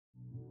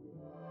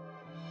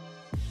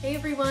Hey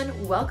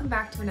everyone, welcome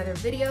back to another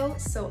video.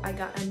 So I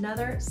got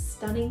another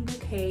stunning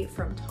bouquet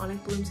from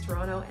Tonic Blooms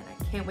Toronto and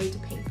I can't wait to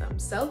paint them.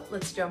 So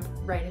let's jump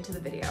right into the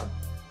video.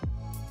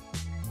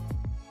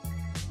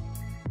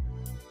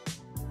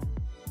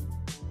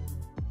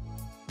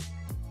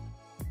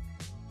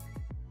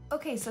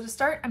 Okay, so to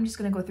start, I'm just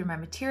gonna go through my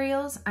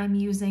materials. I'm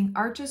using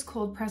Etchr's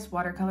cold pressed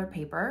watercolor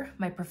paper,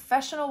 my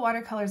professional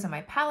watercolors in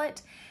my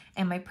palette,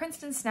 and my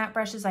Princeton snap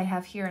brushes I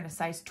have here in a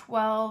size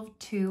 12,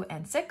 2,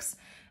 and 6,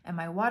 and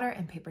my water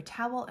and paper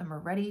towel, and we're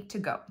ready to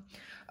go.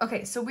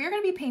 Okay, so we're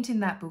gonna be painting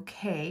that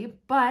bouquet,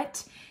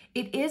 but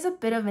it is a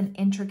bit of an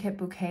intricate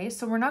bouquet,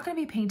 so we're not gonna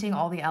be painting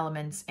all the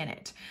elements in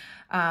it.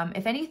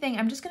 If anything,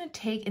 I'm just gonna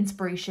take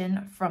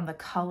inspiration from the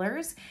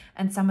colors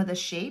and some of the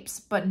shapes,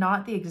 but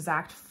not the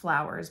exact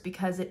flowers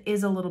because it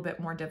is a little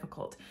bit more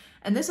difficult.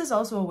 And this is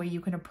also a way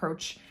you can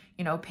approach,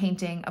 you know,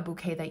 painting a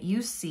bouquet that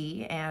you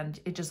see and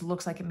it just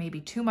looks like it may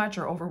be too much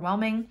or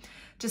overwhelming.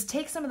 Just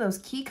take some of those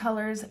key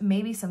colors,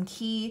 maybe some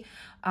key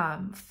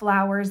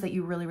flowers that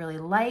you really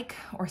like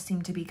or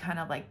seem to be kind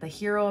of like the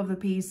hero of the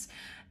piece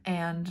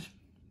and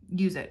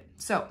use it.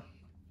 So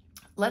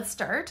let's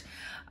start.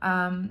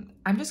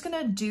 I'm just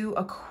gonna do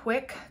a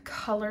quick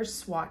color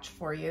swatch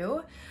for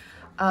you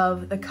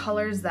of the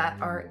colors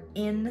that are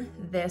in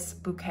this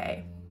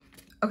bouquet.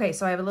 Okay,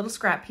 so I have a little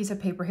scrap piece of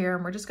paper here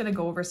and we're just gonna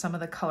go over some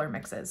of the color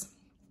mixes.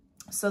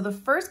 So the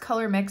first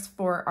color mix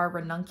for our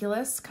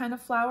ranunculus kind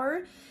of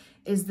flower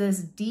is this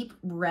deep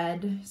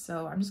red.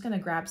 So I'm just gonna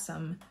grab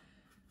some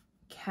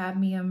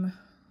cadmium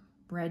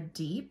red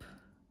deep,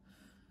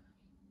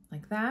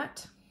 like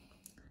that.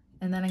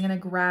 And then I'm gonna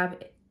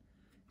grab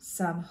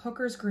some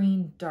Hooker's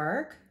Green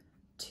Dark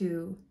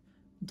to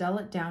dull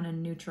it down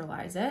and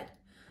neutralize it.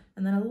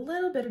 And then a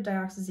little bit of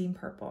Dioxazine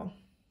Purple.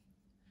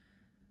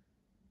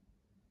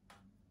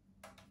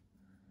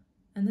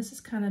 And this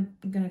is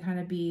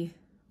gonna be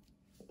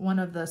one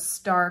of the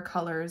star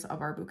colors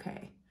of our bouquet.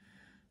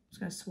 I'm just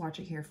gonna swatch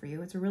it here for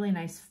you. It's a really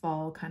nice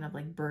fall kind of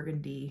like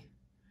burgundy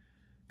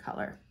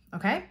color,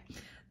 okay?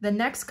 The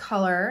next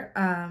color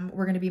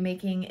we're gonna be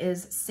making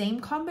is same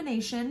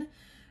combination,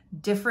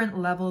 different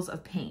levels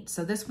of paint.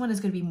 So this one is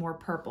gonna be more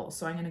purple.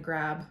 So I'm gonna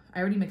grab, I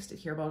already mixed it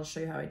here, but I'll just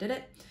show you how I did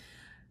it.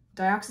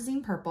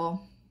 Dioxazine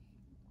Purple,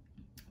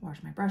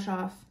 wash my brush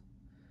off,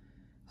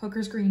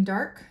 Hooker's Green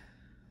Dark,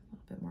 a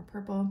little bit more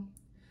purple,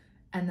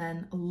 and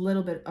then a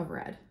little bit of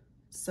red.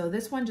 So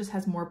this one just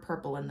has more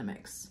purple in the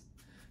mix.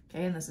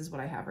 Okay, and this is what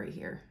I have right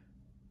here.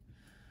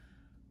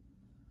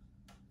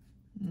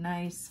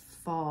 Nice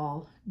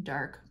fall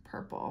dark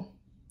purple.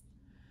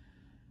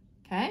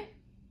 Okay.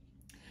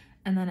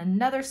 And then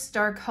another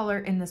star color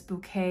in this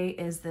bouquet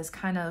is this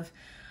kind of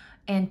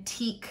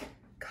antique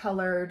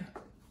colored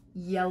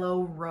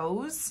yellow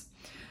rose.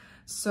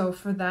 So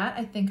for that,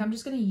 I think I'm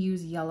just gonna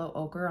use yellow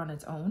ochre on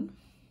its own,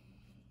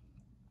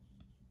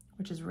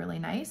 which is really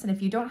nice. And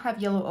if you don't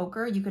have yellow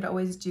ochre, you could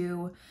always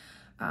do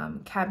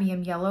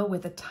cadmium yellow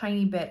with a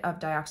tiny bit of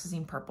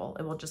dioxazine purple.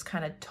 It will just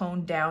kind of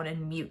tone down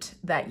and mute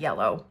that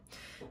yellow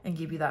and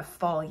give you that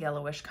fall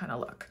yellowish kind of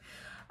look.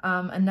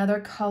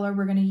 Another color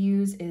we're gonna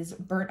use is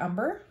burnt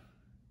umber,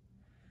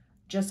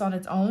 just on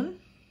its own.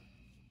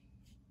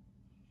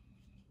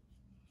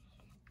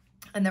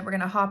 And then we're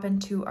gonna hop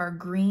into our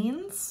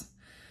greens.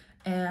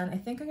 And I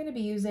think I'm gonna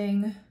be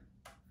using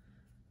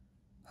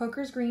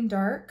Hooker's Green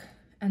Dark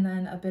and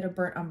then a bit of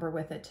burnt umber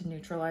with it to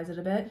neutralize it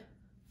a bit,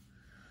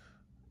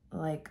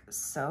 like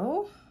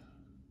so.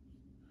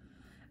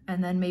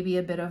 And then maybe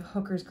a bit of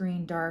Hooker's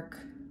Green Dark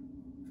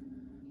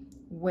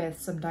with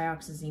some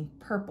dioxazine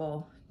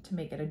purple to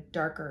make it a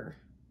darker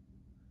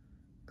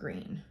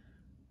green,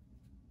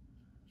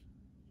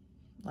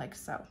 like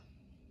so.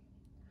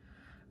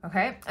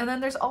 Okay, and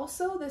then there's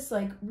also this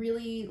like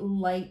really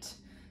light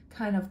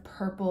kind of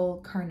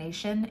purple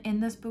carnation in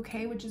this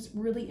bouquet, which is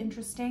really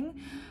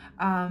interesting.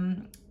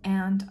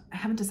 And I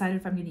haven't decided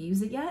if I'm going to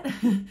use it yet,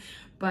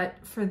 but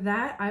for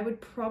that, I would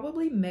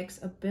probably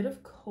mix a bit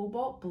of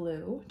cobalt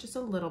blue, just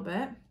a little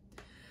bit,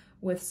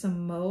 with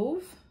some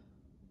mauve,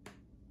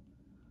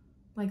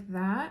 like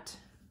that.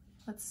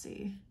 Let's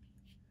see.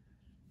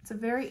 It's a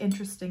very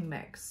interesting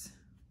mix.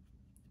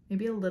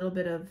 Maybe a little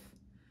bit of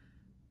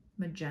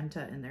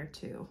magenta in there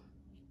too,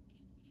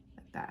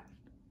 like that.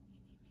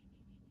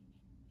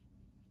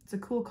 It's a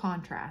cool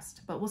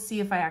contrast, but we'll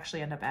see if I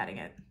actually end up adding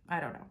it. I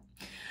don't know.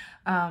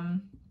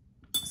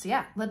 So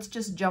yeah, let's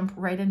just jump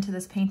right into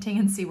this painting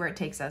and see where it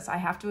takes us. I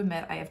have to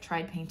admit, I have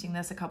tried painting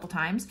this a couple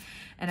times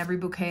and every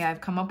bouquet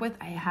I've come up with,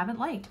 I haven't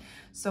liked.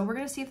 So we're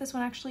gonna see if this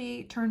one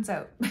actually turns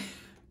out.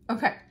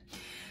 Okay,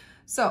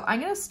 so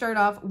I'm gonna start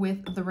off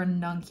with the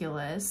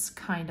ranunculus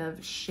kind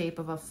of shape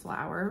of a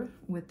flower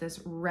with this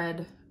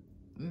red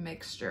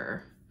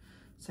mixture.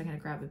 So I'm gonna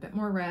grab a bit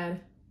more red,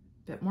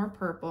 a bit more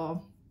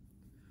purple,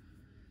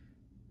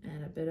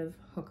 and a bit of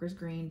Hooker's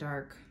Green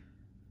Dark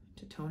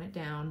to tone it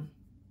down.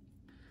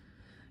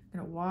 I'm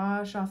gonna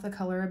wash off the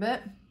color a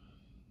bit.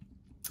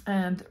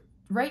 And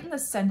right in the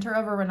center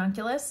of a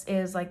ranunculus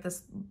is like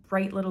this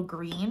bright little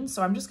green.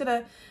 So I'm just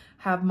gonna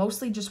have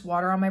mostly just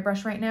water on my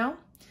brush right now.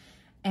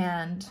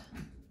 And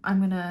I'm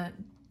gonna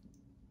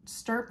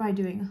start by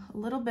doing a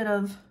little bit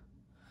of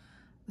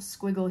a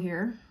squiggle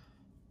here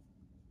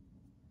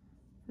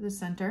for the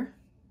center.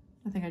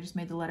 I think I just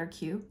made the letter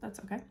Q, that's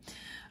okay.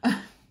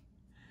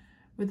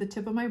 With the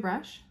tip of my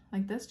brush,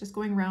 like this, just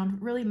going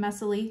around really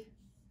messily.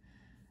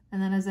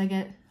 And then as I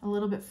get a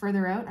little bit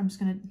further out, I'm just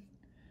gonna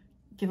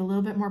give a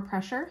little bit more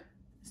pressure,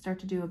 start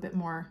to do a bit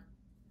more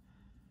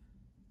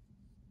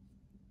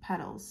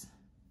petals.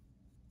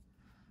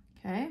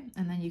 Okay,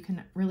 and then you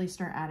can really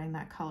start adding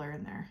that color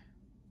in there.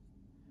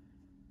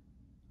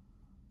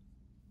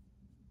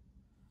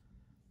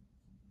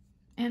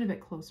 And a bit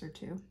closer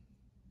too.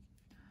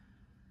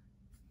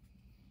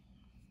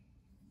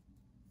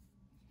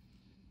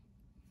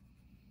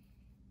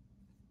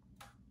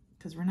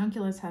 Because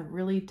ranunculus have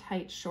really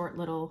tight, short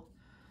little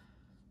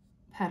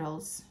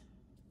petals.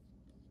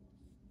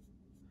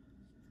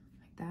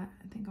 Like that.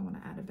 I think I want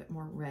to add a bit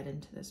more red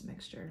into this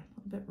mixture. A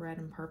little bit red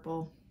and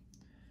purple.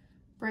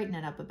 Brighten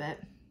it up a bit.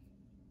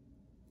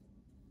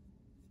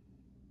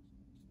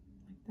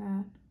 Like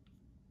that.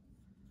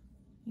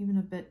 Even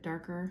a bit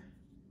darker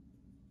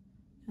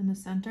in the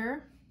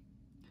center.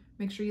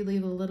 Make sure you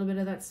leave a little bit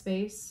of that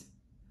space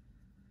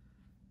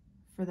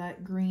for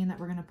that green that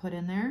we're going to put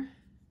in there.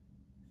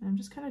 And I'm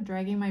just kind of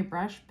dragging my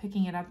brush,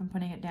 picking it up and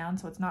putting it down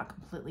so it's not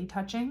completely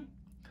touching.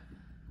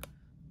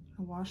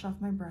 I'll wash off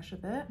my brush a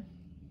bit.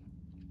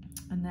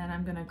 And then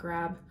I'm going to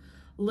grab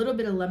a little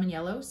bit of lemon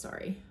yellow,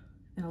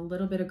 and a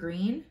little bit of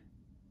green.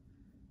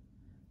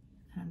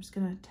 And I'm just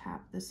gonna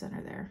tap the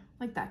center there,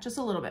 like that, just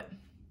a little bit.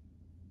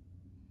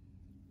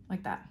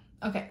 Like that.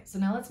 Okay, so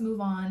now let's move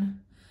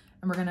on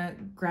and we're gonna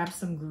grab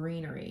some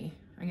greenery.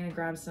 I'm gonna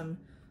grab some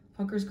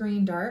Hooker's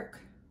Green Dark,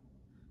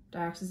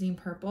 Dioxazine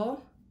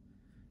Purple,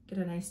 get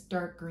a nice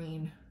dark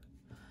green.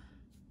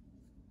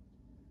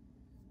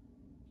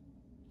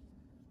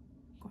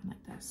 Going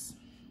like this,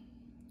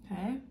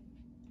 okay?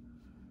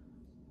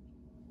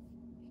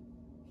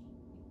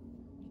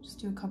 Just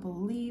do a couple of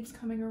leaves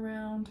coming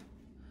around.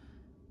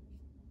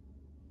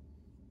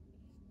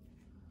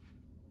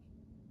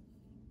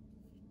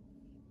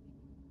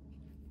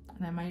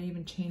 And I might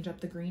even change up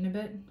the green a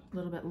bit, a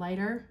little bit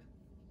lighter.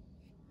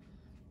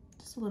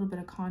 Just a little bit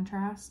of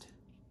contrast.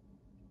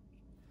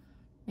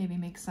 Maybe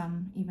make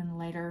some even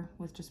lighter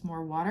with just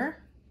more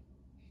water.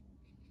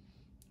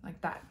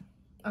 Like that.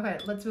 Okay,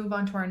 let's move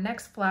on to our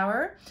next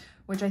flower,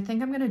 which I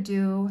think I'm gonna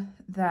do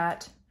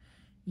that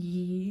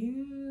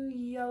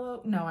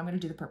yellow, no, I'm gonna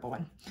do the purple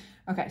one.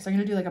 Okay, so I'm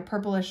gonna do like a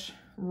purplish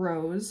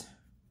rose,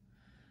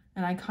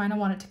 and I kind of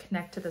want it to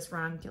connect to this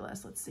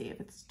ranunculus. Let's see if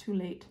it's too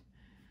late.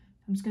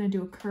 I'm just gonna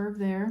do a curve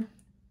there,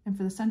 and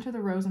for the center of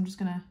the rose, I'm just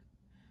gonna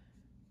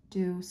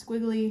do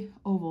squiggly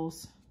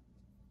ovals.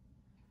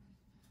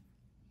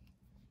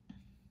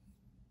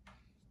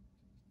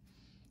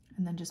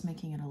 And then just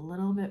making it a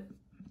little bit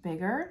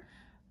bigger.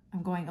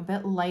 I'm going a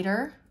bit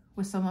lighter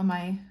with some of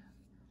my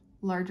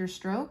larger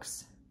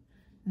strokes.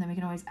 And then we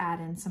can always add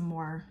in some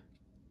more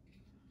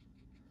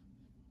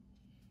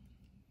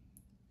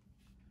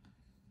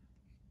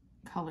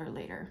color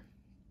later,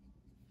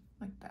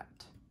 like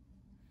that.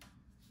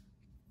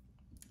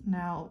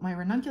 Now, my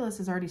ranunculus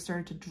has already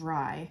started to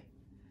dry.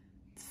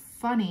 It's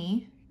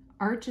funny,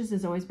 Arches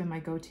has always been my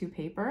go-to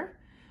paper,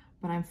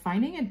 but I'm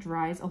finding it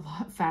dries a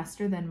lot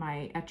faster than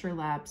my Etchr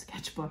Lab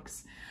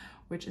sketchbooks,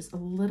 which is a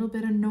little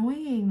bit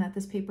annoying that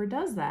this paper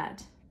does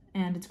that.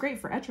 And it's great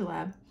for Etchr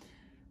Lab.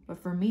 But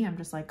for me, I'm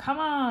just like, come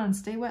on,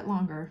 stay wet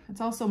longer.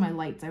 It's also my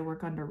lights. I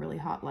work under really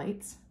hot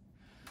lights.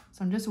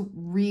 So I'm just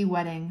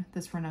re-wetting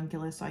this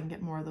ranunculus so I can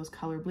get more of those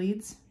color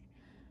bleeds.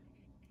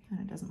 And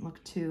it doesn't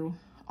look too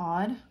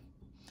odd.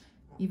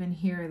 Even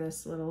here,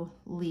 this little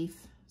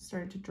leaf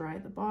started to dry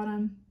at the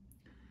bottom.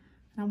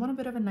 And I want a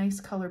bit of a nice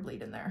color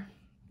bleed in there.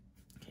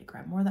 Okay,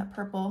 grab more of that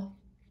purple.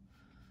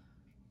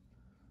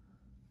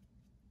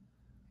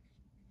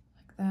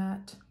 Like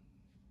that.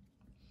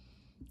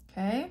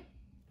 Okay.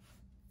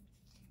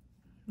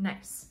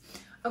 Nice.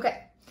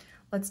 Okay,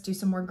 let's do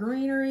some more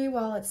greenery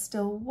while it's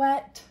still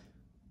wet.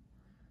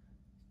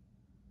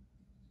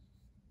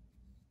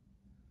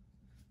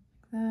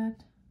 Like that.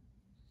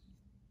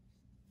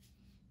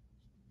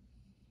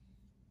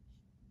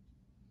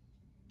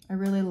 I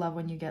really love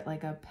when you get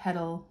like a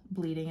petal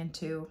bleeding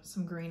into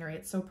some greenery.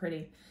 It's so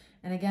pretty.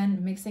 And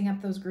again, mixing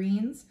up those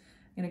greens,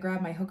 I'm gonna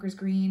grab my Hooker's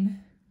Green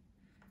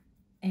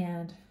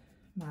and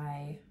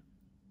my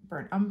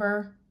Burnt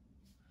Umber.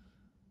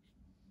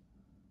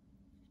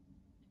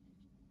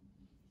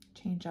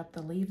 Change up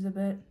the leaves a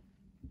bit.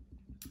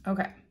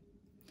 Okay.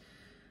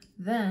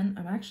 Then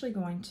I'm actually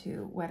going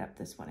to wet up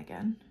this one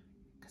again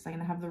because I'm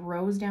gonna have the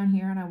rose down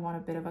here and I want a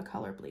bit of a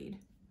color bleed.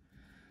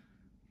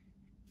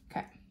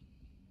 Okay.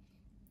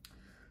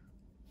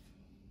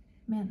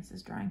 Man, this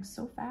is drying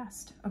so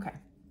fast. Okay.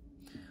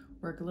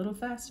 Work a little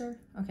faster.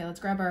 Okay,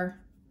 let's grab our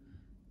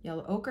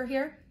yellow ochre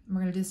here. And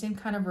we're gonna do the same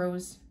kind of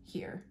rose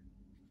here.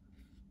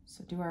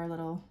 So do our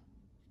little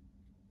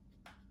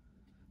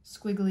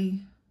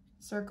squiggly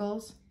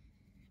circles.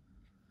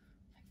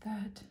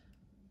 That.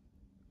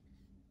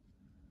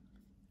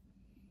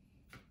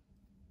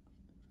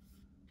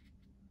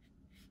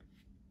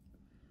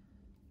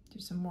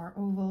 do some more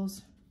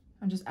ovals.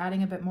 I'm just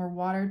adding a bit more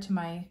water to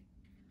my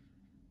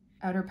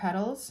outer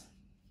petals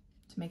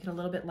to make it a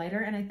little bit lighter.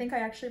 And I think I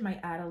actually might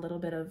add a little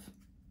bit of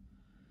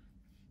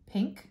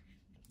pink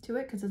to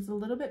it because it's a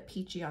little bit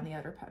peachy on the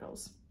outer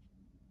petals.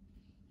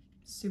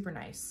 Super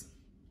nice.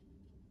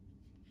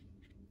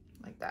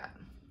 Like that.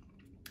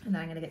 And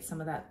then I'm gonna get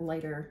some of that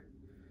lighter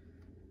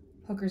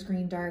Hooker's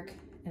Green Dark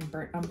and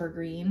Burnt Umber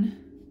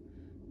Green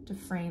to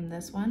frame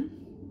this one.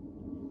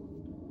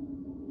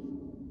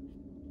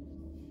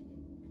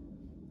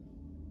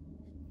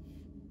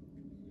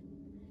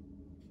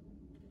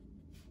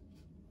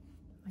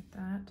 Like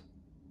that.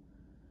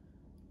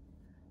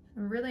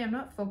 And really, I'm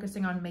not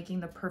focusing on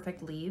making the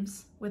perfect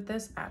leaves with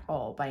this at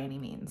all by any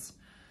means.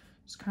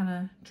 Just kind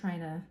of trying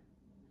to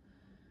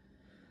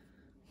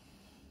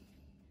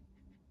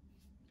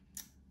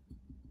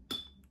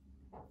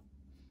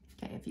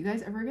if you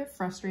guys ever get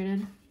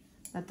frustrated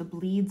that the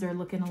bleeds are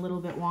looking a little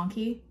bit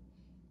wonky, it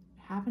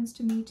happens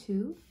to me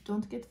too.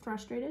 Don't get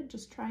frustrated.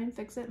 Just try and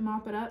fix it,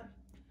 mop it up,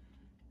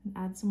 and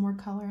add some more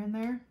color in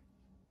there.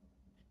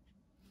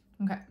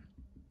 Okay,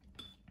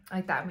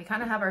 like that. And we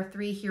kind of have our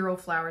 3 hero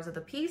flowers of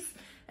the piece,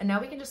 and now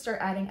we can just start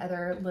adding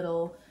other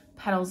little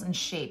petals and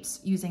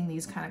shapes using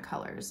these kind of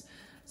colors.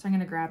 So I'm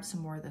gonna grab some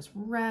more of this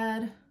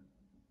red.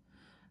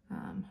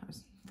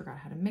 Forgot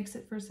how to mix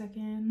it for a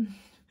second.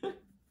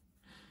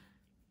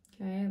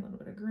 Okay, a little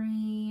bit of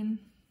green.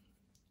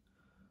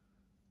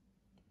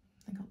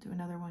 I think I'll do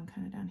another one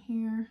kind of down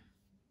here.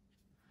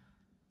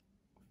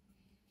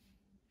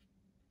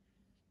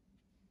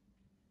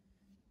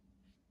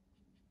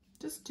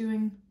 Just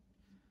doing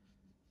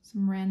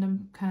some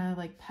random kind of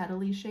like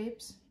petal-y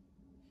shapes.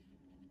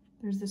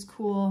 There's this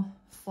cool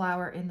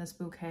flower in this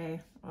bouquet.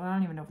 Well, I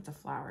don't even know if it's a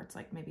flower. It's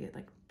like maybe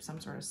like some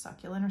sort of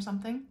succulent or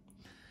something.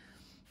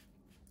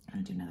 I'm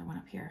gonna do another one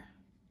up here.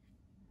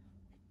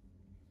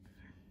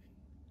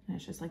 And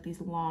it's just like these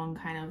long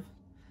kind of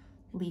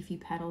leafy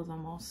petals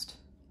almost.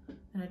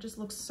 And it just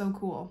looks so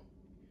cool.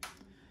 So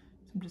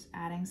I'm just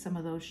adding some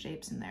of those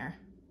shapes in there.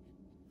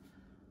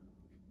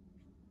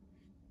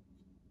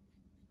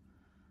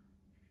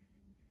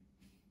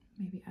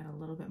 Maybe add a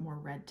little bit more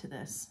red to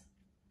this.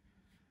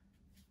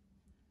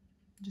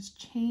 Just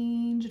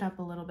change it up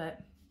a little bit,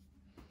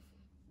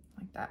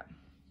 like that.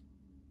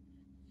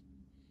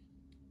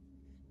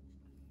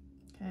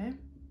 Okay.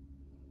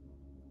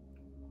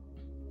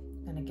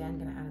 Then again,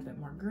 gonna add a bit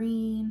more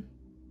green.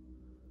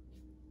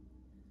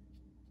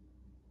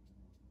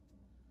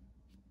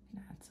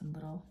 Gonna add some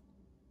little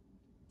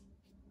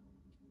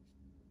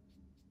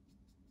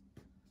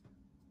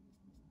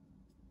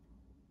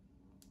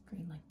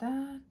green like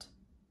that.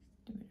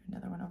 Do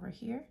another one over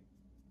here.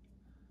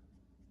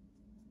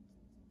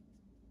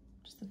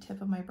 Just the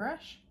tip of my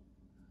brush.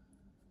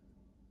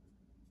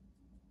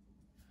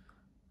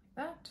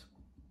 Like that.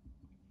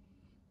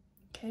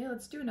 Okay,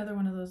 let's do another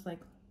one of those like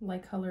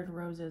light colored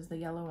roses, the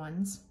yellow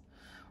ones,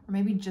 or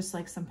maybe just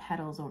like some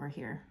petals over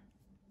here.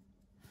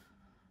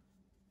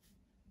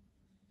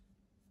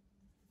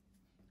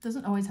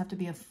 Doesn't always have to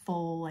be a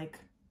full like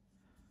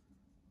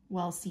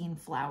well-seen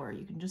flower.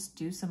 You can just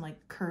do some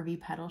like curvy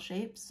petal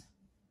shapes.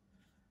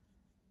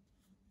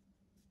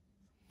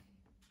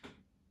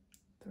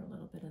 Throw a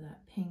little bit of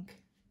that pink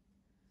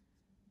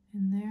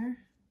in there.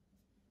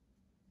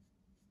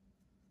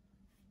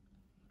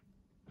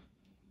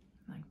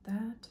 Like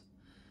that.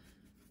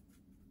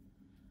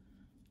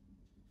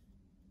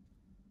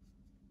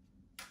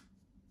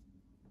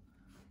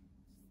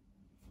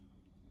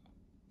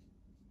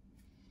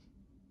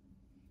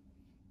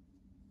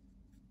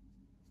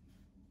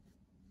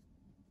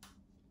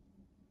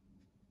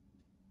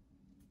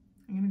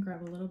 I'm gonna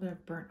grab a little bit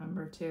of burnt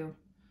umber too.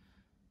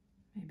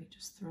 Maybe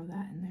just throw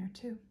that in there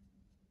too.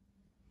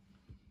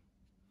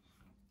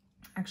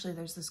 Actually,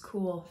 there's this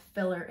cool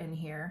filler in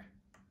here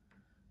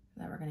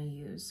that we're gonna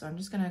use. So I'm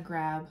just gonna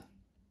grab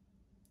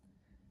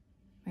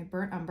my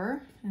burnt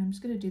umber and I'm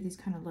just gonna do these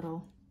kind of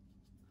little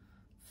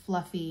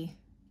fluffy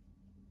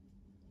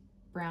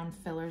brown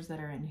fillers that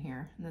are in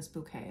here in this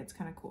bouquet. It's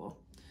kind of cool.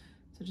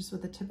 So just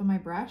with the tip of my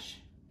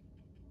brush,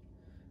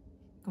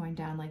 going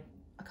down like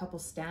a couple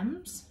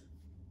stems,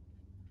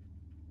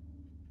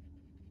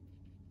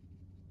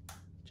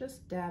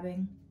 just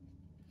dabbing,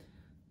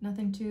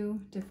 nothing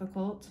too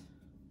difficult.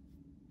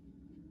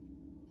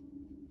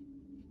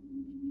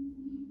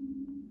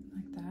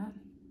 Like that.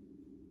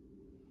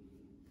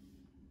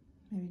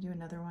 Maybe do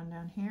another one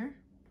down here.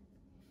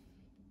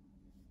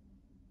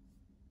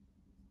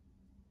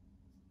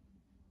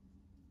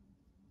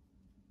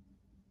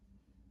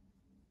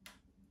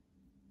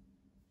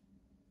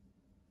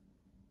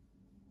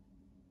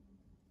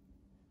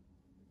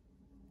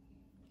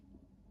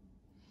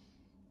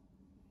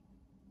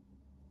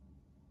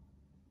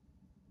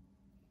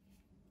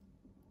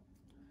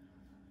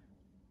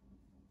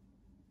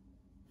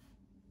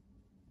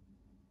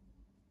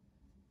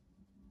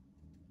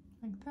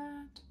 Like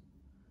that.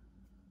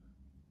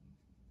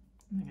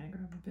 I'm gonna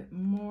grab a bit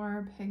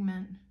more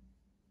pigment,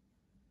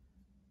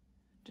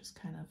 just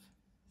kind of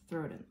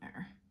throw it in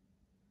there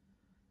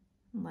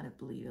and let it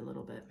bleed a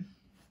little bit.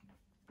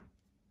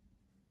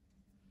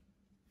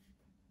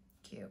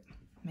 Cute.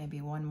 Maybe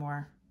one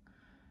more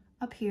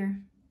up here.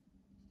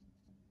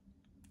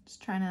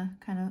 Just trying to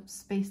kind of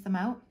space them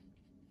out.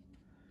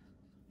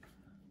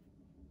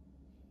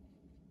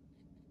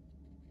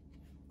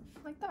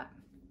 Like that.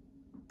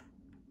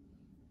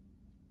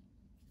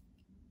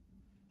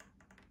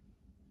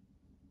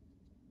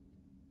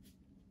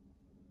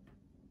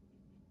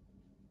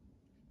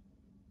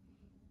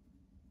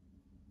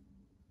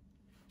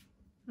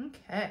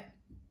 Okay,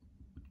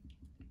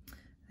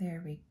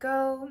 there we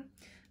go.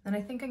 Then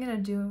I think I'm gonna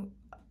do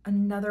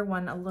another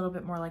one a little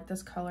bit more like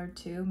this color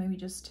too, maybe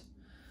just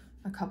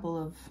a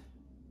couple of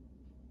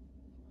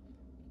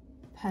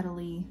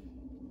petally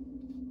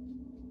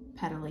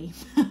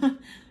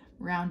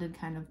rounded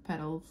kind of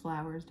petal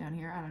flowers down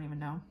here. I don't even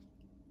know.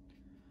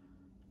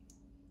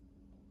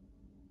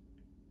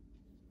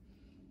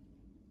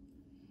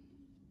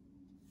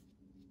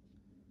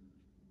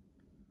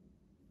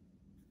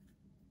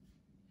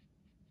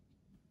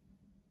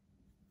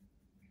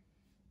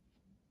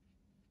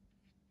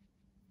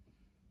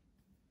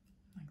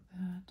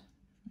 That.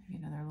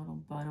 Maybe another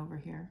little bud over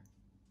here.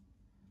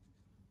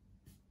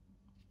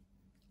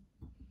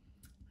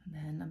 And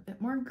then a bit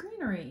more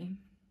greenery.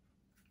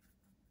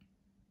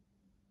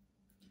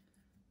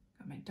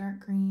 Got my dark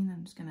green.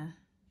 I'm just gonna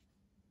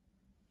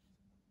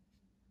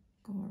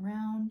go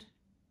around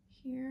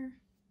here.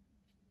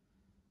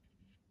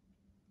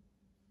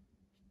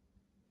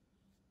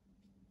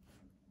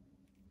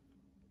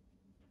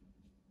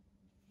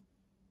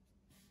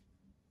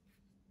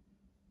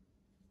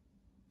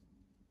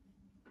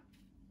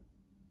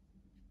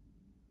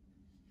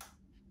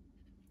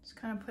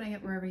 Kind of putting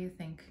it wherever you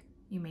think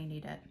you may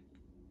need it.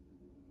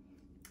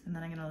 And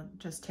then I'm gonna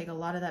just take a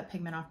lot of that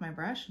pigment off my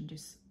brush and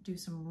just do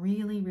some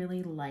really,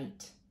 really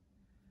light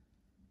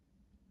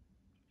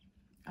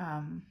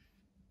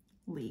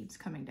leaves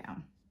coming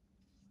down.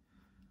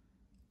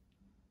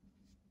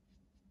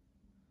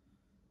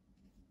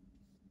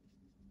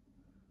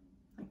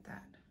 Like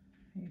that.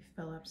 You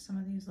fill up some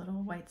of these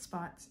little white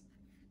spots.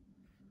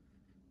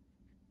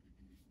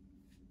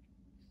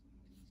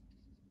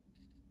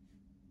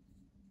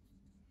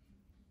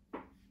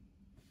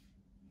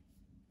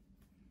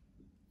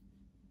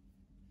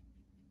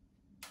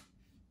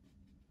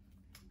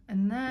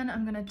 And then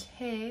I'm gonna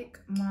take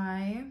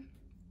my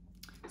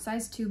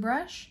size 2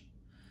 brush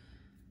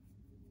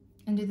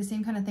and do the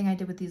same kind of thing I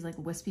did with these like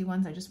wispy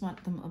ones. I just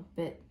want them a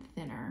bit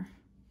thinner.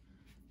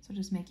 So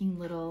just making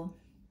little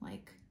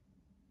like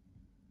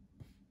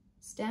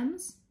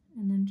stems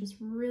and then just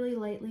really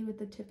lightly with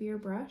the tip of your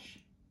brush.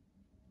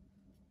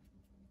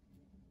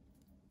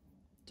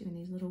 Doing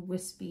these little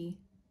wispy,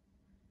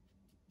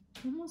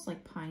 almost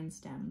like pine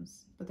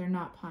stems, but they're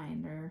not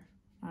pine. They're,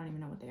 I don't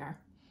even know what they are.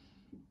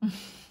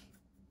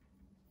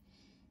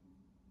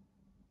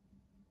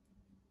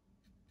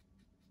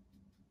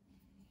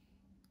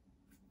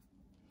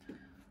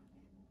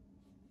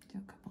 Do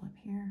a couple up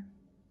here.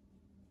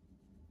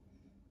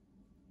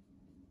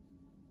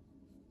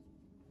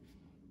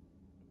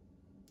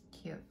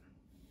 Cute.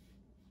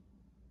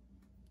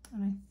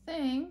 And I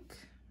think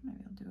maybe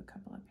I'll do a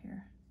couple up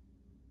here.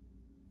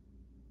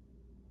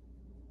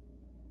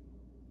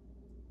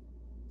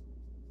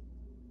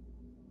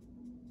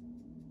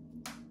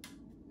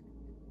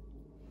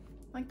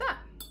 Like that.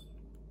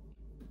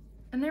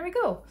 And there we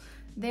go.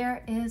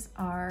 There is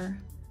our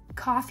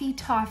coffee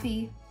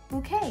toffee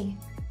bouquet.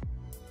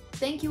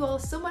 Thank you all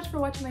so much for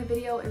watching my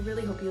video. I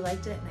really hope you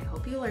liked it and I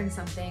hope you learned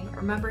something.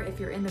 Remember, if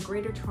you're in the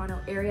Greater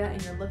Toronto area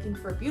and you're looking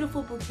for a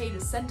beautiful bouquet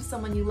to send to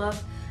someone you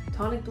love,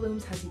 Tonic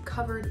Blooms has you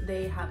covered.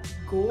 They have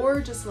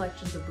gorgeous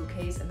selections of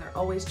bouquets and they're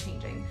always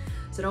changing.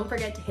 So don't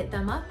forget to hit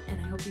them up and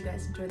I hope you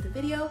guys enjoyed the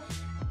video.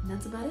 And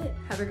that's about it.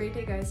 Have a great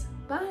day, guys.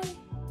 Bye.